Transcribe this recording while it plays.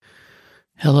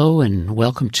Hello and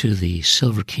welcome to the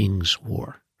Silver Kings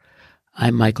War.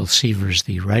 I'm Michael Sievers,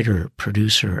 the writer,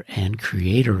 producer, and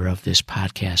creator of this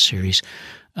podcast series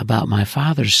about my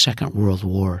father's Second World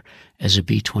War as a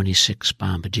B-26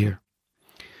 bombardier.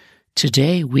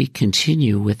 Today we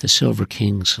continue with the Silver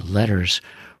Kings letters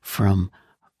from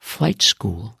flight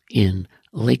school in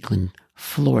Lakeland,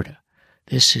 Florida.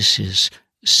 This is his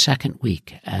second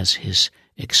week as his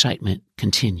excitement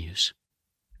continues.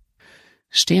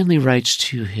 Stanley writes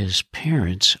to his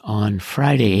parents on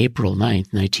Friday, April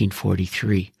 9th,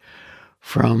 1943,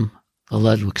 from the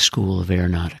Ludwig School of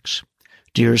Aeronautics.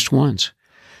 Dearest ones,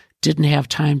 didn't have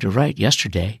time to write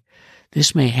yesterday.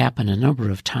 This may happen a number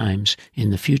of times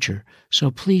in the future,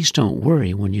 so please don't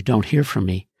worry when you don't hear from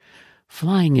me.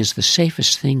 Flying is the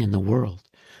safest thing in the world.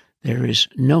 There is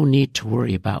no need to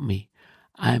worry about me.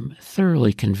 I'm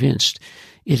thoroughly convinced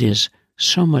it is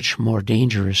so much more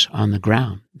dangerous on the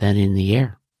ground than in the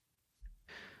air.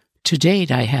 To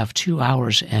date, I have 2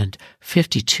 hours and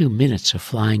 52 minutes of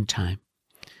flying time.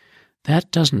 That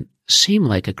doesn't seem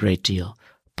like a great deal,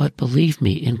 but believe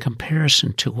me, in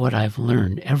comparison to what I've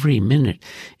learned, every minute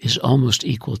is almost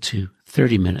equal to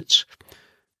 30 minutes.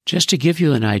 Just to give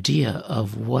you an idea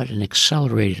of what an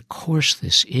accelerated course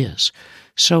this is,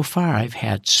 so far I've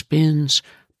had spins,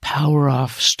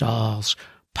 power-off stalls,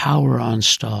 power-on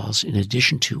stalls, in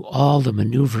addition to all the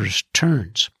maneuvers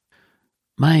turns.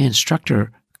 My instructor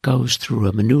goes through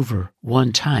a maneuver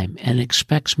one time and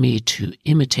expects me to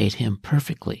imitate him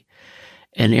perfectly.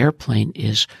 An airplane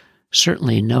is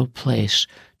certainly no place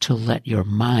to let your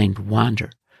mind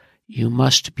wander. You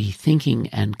must be thinking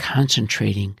and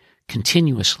concentrating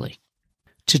continuously.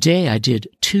 Today I did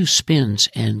 2 spins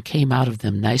and came out of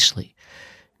them nicely.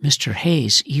 Mr.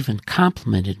 Hayes even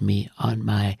complimented me on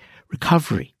my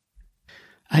recovery.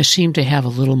 I seem to have a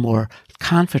little more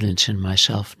confidence in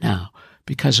myself now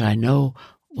because I know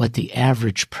what the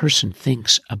average person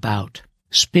thinks about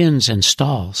spins and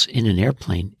stalls in an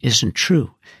airplane isn't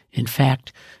true. In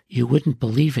fact, you wouldn't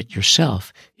believe it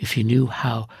yourself if you knew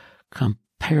how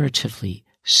comparatively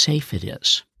safe it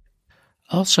is.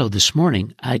 Also, this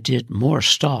morning, I did more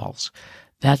stalls.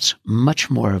 That's much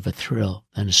more of a thrill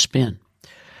than a spin.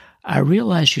 I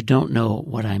realize you don't know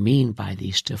what I mean by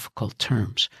these difficult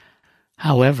terms.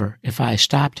 However, if I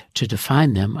stopped to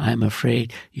define them, I'm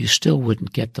afraid you still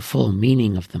wouldn't get the full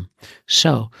meaning of them.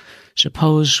 So,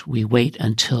 suppose we wait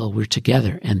until we're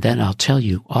together, and then I'll tell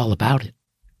you all about it.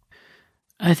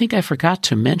 I think I forgot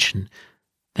to mention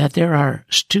that there are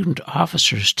student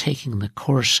officers taking the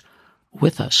course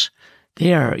with us.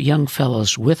 They are young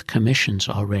fellows with commissions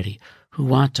already who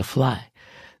want to fly.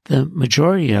 The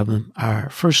majority of them are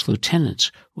first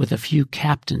lieutenants with a few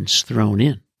captains thrown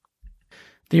in.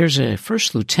 There's a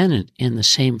first lieutenant in the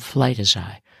same flight as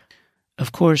I.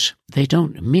 Of course, they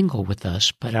don't mingle with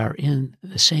us, but are in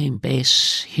the same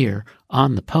base here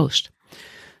on the post.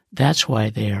 That's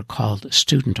why they are called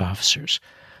student officers.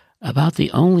 About the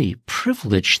only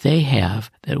privilege they have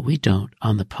that we don't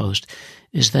on the post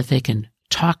is that they can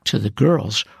talk to the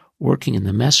girls working in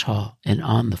the mess hall and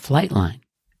on the flight line.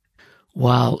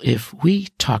 While if we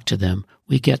talk to them,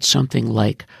 we get something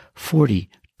like 40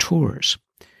 tours.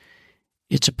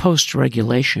 It's a post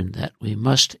regulation that we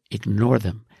must ignore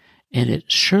them, and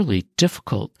it's surely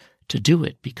difficult to do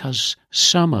it because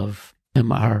some of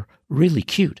them are really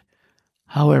cute.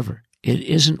 However, it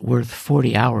isn't worth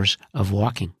 40 hours of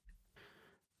walking.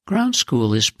 Ground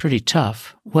school is pretty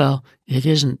tough. Well, it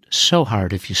isn't so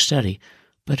hard if you study,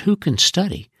 but who can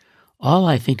study? All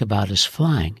I think about is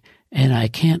flying, and I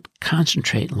can't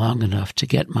concentrate long enough to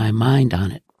get my mind on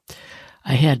it.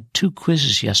 I had 2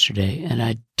 quizzes yesterday, and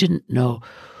I didn't know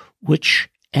which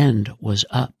end was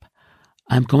up.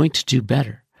 I'm going to do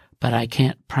better, but I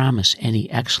can't promise any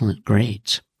excellent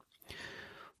grades.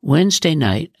 Wednesday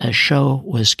night, a show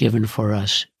was given for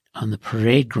us on the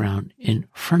parade ground in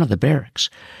front of the barracks.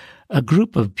 A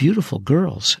group of beautiful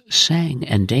girls sang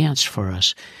and danced for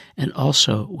us, and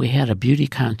also we had a beauty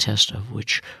contest of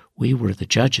which we were the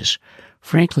judges.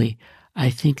 Frankly, I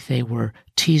think they were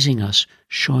teasing us,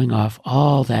 showing off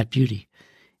all that beauty.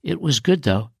 It was good,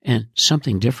 though, and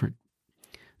something different.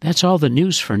 That's all the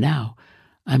news for now.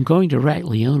 I'm going to write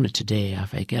Leona today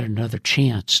if I get another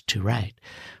chance to write.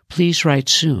 Please write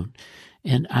soon,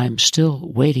 and I'm still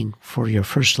waiting for your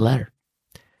first letter.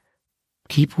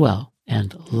 Keep well,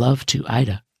 and love to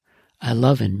Ida. I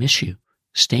love and miss you,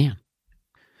 Stan.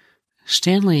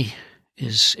 Stanley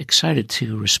is excited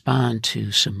to respond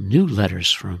to some new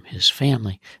letters from his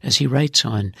family as he writes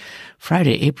on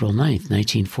Friday, April 9th,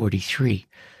 1943.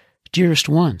 Dearest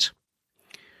ones,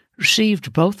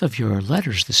 received both of your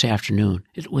letters this afternoon.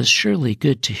 It was surely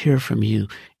good to hear from you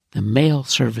The mail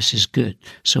service is good,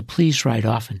 so please write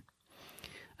often.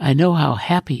 I know how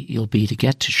happy you'll be to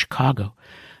get to Chicago.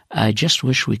 I just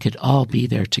wish we could all be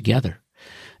there together.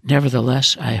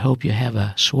 Nevertheless, I hope you have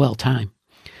a swell time.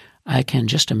 I can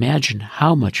just imagine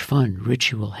how much fun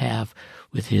Richie will have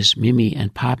with his Mimi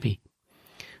and Poppy.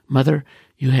 Mother,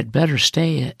 you had better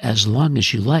stay as long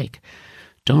as you like.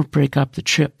 Don't break up the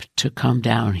trip to come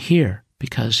down here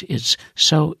because it's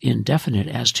so indefinite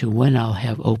as to when I'll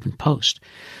have open post.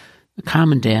 The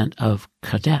Commandant of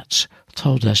Cadets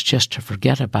told us just to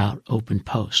forget about open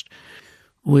post.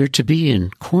 We're to be in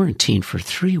quarantine for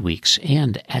 3 weeks,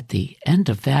 and at the end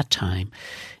of that time,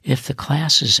 if the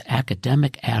class's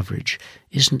academic average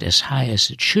isn't as high as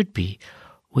it should be,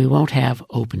 we won't have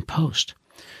open post.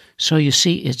 So you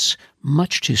see, it's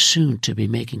much too soon to be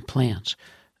making plans.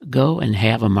 Go and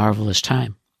have a marvelous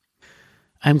time.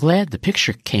 I'm glad the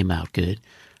picture came out good.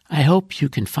 I hope you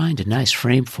can find a nice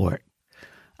frame for it.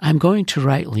 I'm going to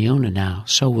write Leona now,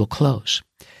 so we'll close.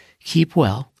 Keep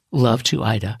well. Love to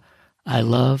Ida. I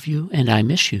love you and I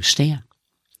miss you, Stan.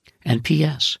 And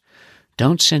P.S.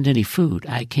 Don't send any food.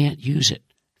 I can't use it.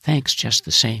 Thanks just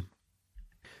the same.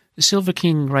 The Silver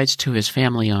King writes to his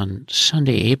family on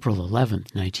Sunday, April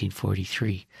 11th,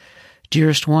 1943.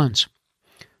 Dearest ones,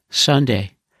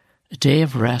 Sunday, a day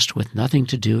of rest with nothing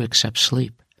to do except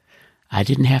sleep. I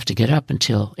didn't have to get up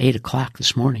until 8 o'clock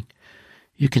this morning.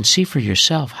 You can see for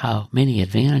yourself how many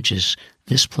advantages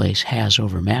this place has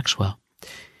over Maxwell.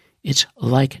 It's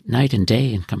like night and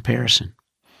day in comparison.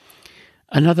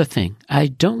 Another thing, I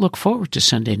don't look forward to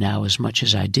Sunday now as much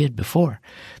as I did before,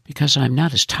 because I'm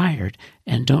not as tired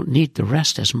and don't need the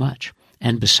rest as much.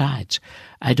 And besides,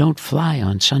 I don't fly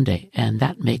on Sunday, and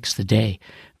that makes the day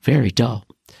very dull.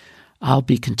 I'll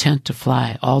be content to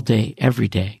fly all day, every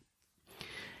day.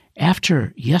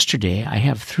 After yesterday, I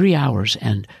have 3 hours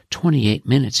and 28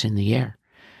 minutes in the air.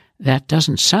 That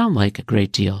doesn't sound like a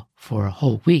great deal for a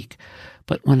whole week,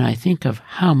 but when I think of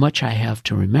how much I have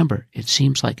to remember, it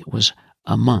seems like it was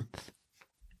a month.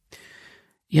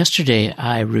 Yesterday,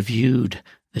 I reviewed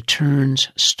the turns,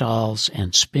 stalls,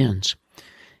 and spins,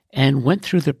 and went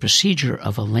through the procedure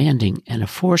of a landing and a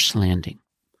forced landing.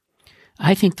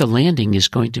 I think the landing is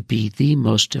going to be the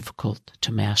most difficult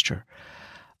to master.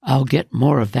 I'll get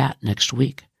more of that next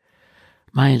week.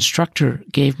 My instructor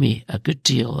gave me a good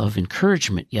deal of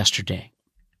encouragement yesterday.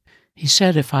 He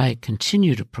said if I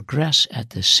continue to progress at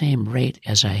the same rate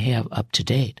as I have up to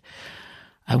date,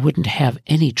 I wouldn't have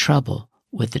any trouble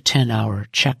with the 10-hour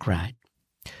check ride.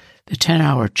 The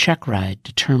 10-hour check ride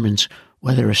determines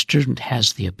whether a student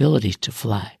has the ability to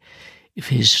fly, if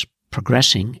he's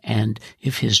progressing, and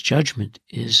if his judgment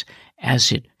is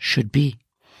as it should be.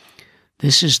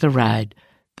 This is the ride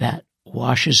that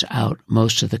washes out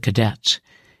most of the cadets.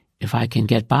 If I can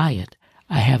get by it,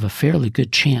 I have a fairly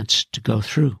good chance to go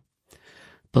through.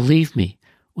 Believe me,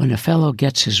 when a fellow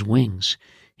gets his wings,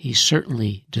 he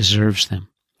certainly deserves them.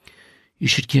 You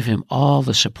should give him all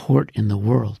the support in the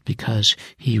world because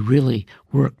he really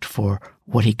worked for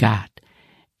what he got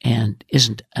and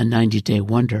isn't a 90-day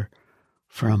wonder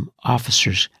from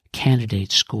Officers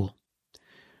Candidate School.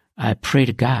 I pray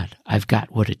to God I've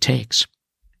got what it takes.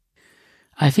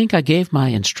 I think I gave my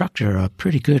instructor a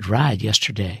pretty good ride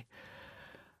yesterday.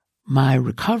 My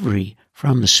recovery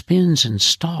from the spins and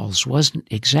stalls wasn't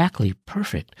exactly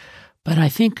perfect, but I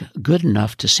think good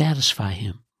enough to satisfy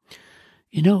him.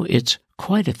 You know, it's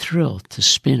quite a thrill to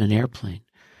spin an airplane.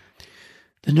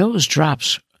 The nose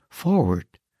drops forward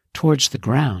towards the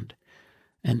ground,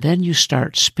 and then you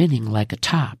start spinning like a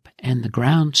top, and the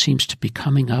ground seems to be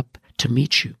coming up to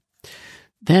meet you.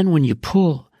 Then when you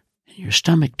pull, your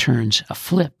stomach turns a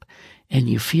flip, and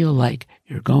you feel like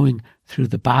you're going through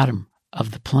the bottom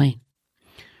of the plane.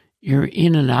 You're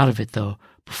in and out of it, though,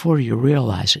 before you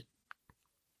realize it.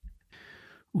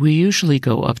 We usually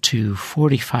go up to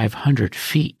 4,500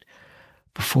 feet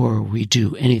before we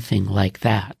do anything like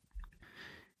that.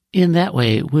 In that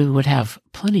way, we would have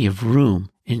plenty of room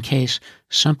in case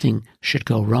something should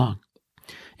go wrong.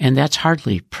 And that's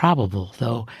hardly probable,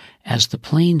 though, as the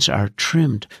planes are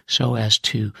trimmed so as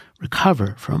to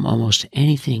recover from almost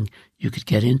anything you could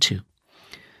get into.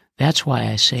 That's why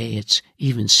I say it's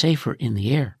even safer in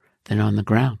the air than on the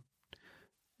ground.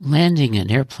 Landing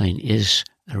an airplane is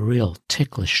a real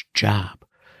ticklish job.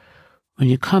 When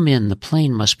you come in, the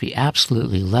plane must be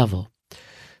absolutely level,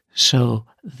 so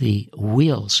the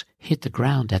wheels hit the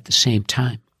ground at the same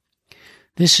time.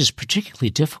 This is particularly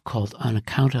difficult on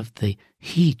account of the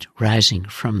heat rising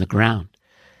from the ground.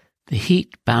 The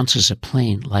heat bounces a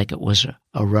plane like it was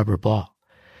a rubber ball.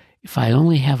 If I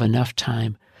only have enough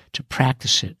time to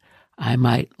practice it, I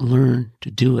might learn to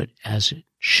do it as it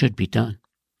should be done.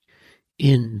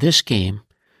 In this game,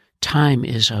 time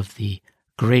is of the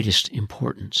greatest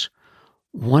importance.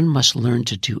 One must learn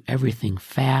to do everything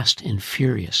fast and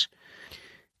furious.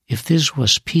 If this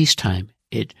was peacetime,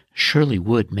 it surely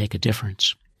would make a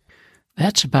difference.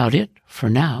 That's about it for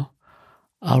now.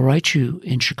 I'll write you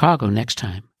in Chicago next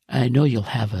time. I know you'll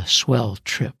have a swell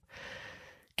trip.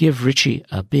 Give Richie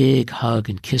a big hug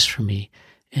and kiss for me,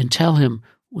 and tell him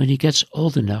when he gets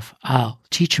old enough, I'll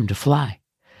teach him to fly.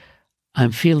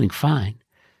 I'm feeling fine.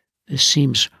 This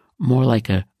seems more like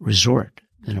a resort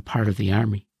than a part of the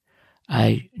Army.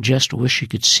 I just wish you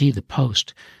could see the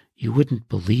post. You wouldn't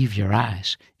believe your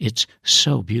eyes. It's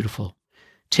so beautiful.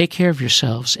 Take care of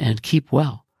yourselves and keep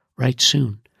well. Write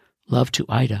soon. Love to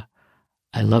Ida.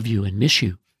 I love you and miss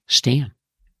you. Stan.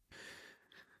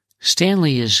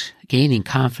 Stanley is gaining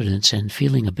confidence and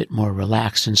feeling a bit more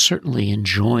relaxed, and certainly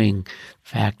enjoying the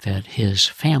fact that his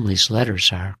family's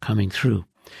letters are coming through.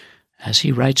 As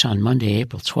he writes on Monday,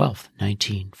 April 12th,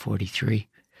 1943,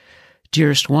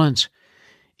 Dearest ones,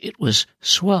 it was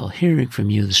swell hearing from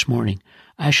you this morning.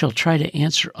 I shall try to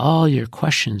answer all your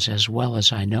questions as well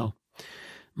as I know.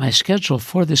 My schedule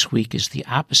for this week is the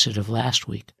opposite of last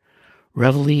week.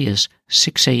 Reveille is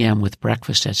 6 a.m. with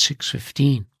breakfast at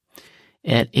 6:15.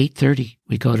 At 8:30,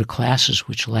 we go to classes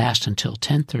which last until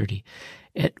 10:30,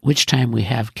 at which time we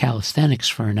have calisthenics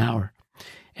for an hour.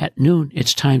 At noon,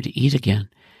 it's time to eat again.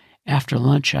 After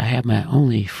lunch, I have my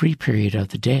only free period of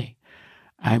the day.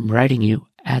 I'm writing you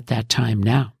at that time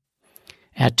now.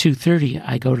 At 2:30,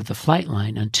 I go to the flight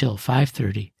line until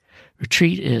 5:30.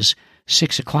 Retreat is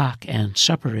 6 o'clock and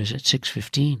supper is at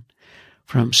 6:15.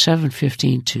 From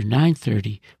 7:15 to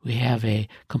 9:30, we have a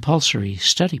compulsory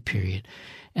study period,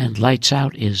 and lights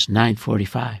out is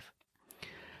 9:45.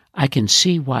 I can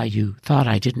see why you thought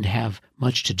I didn't have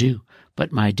much to do,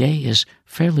 but my day is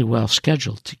fairly well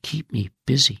scheduled to keep me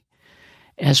busy.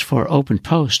 As for open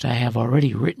post, I have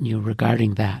already written you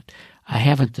regarding that. I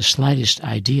haven't the slightest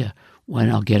idea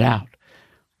when I'll get out.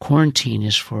 Quarantine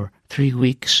is for 3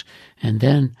 weeks, and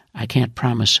then I can't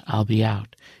promise I'll be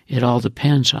out. It all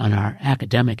depends on our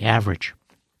academic average.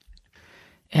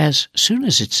 As soon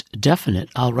as it's definite,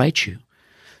 I'll write you.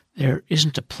 There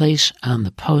isn't a place on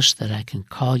the post that I can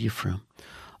call you from.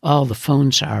 All the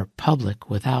phones are public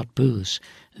without booths.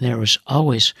 There is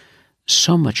always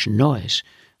so much noise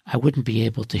I wouldn't be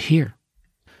able to hear.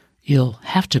 You'll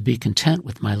have to be content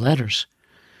with my letters.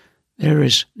 There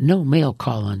is no mail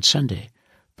call on Sunday,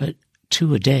 but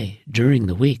 2 a day during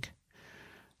the week.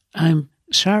 I'm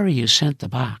sorry you sent the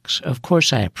box. Of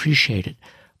course I appreciate it,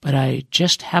 but I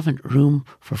just haven't room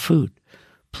for food.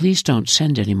 Please don't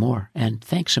send any more, and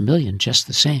thanks a million just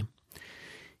the same.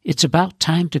 It's about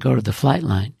time to go to the flight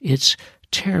line. It's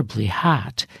terribly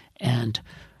hot and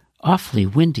awfully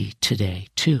windy today,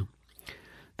 too.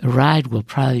 The ride will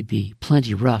probably be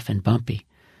plenty rough and bumpy.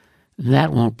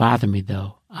 That won't bother me,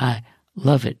 though. I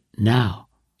love it now,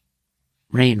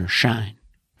 rain or shine.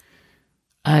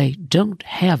 I don't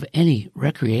have any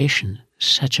recreation,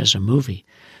 such as a movie.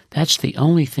 That's the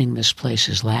only thing this place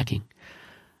is lacking.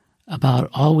 About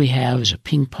all we have is a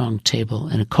ping-pong table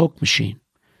and a Coke machine.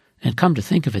 And come to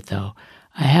think of it, though,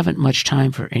 I haven't much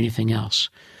time for anything else.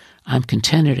 I'm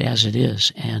contented as it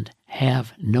is and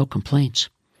have no complaints.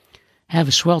 Have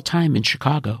a swell time in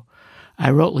Chicago.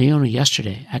 I wrote Leona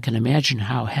yesterday. I can imagine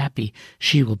how happy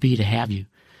she will be to have you.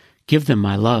 Give them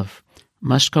my love.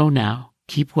 Must go now.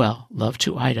 Keep well. Love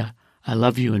to Ida. I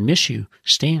love you and miss you.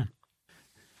 Stan.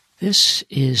 This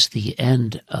is the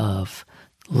end of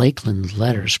Lakeland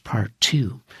Letters Part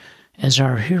 2, as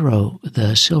our hero,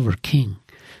 the Silver King,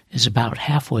 is about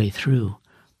halfway through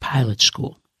pilot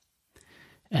school.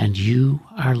 And you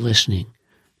are listening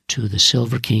to the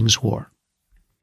Silver King's War.